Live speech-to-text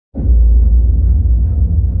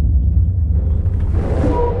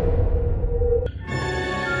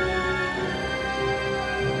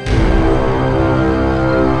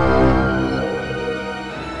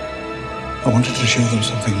wanted to show them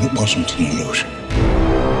something that wasn't an illusion.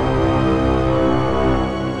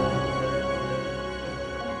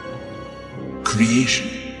 Creation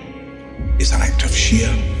is an act of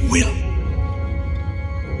sheer will.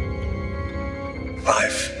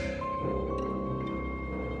 Life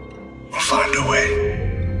will find a way.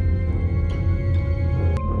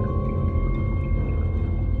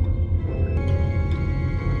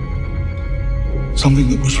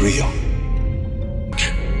 Something that was real.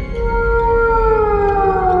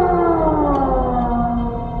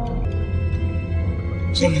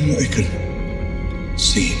 Something that they could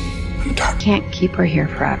see and touch. Can't keep her here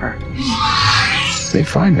forever. They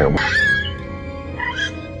find her.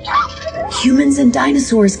 Humans and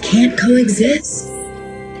dinosaurs can't coexist.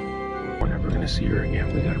 We're never gonna see her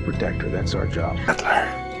again. We gotta protect her. That's our job.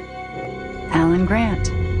 Alan Grant.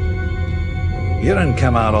 You didn't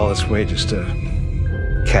come out all this way just to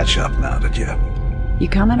catch up now, did you? You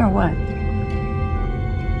coming or what?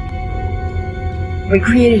 We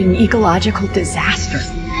created an ecological disaster.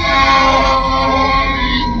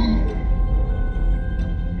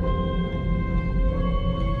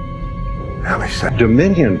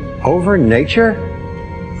 Dominion over nature?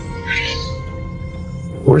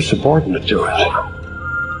 We're subordinate to it.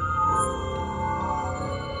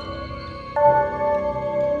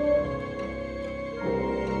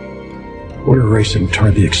 We're racing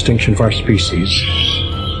toward the extinction of our species.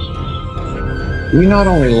 We not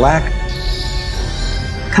only lack...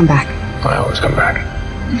 Come back. I always come back.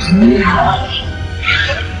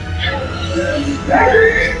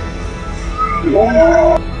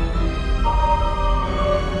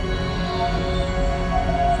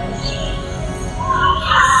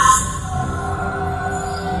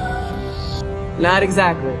 Not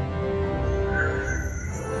exactly.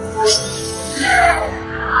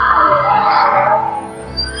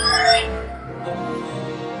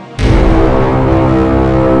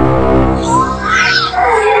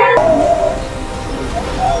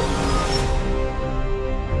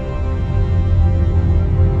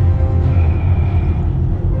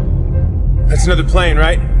 That's another plane,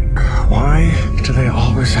 right? Why do they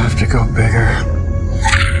always have to go bigger?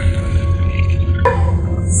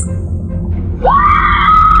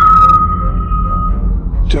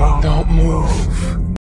 Don't move.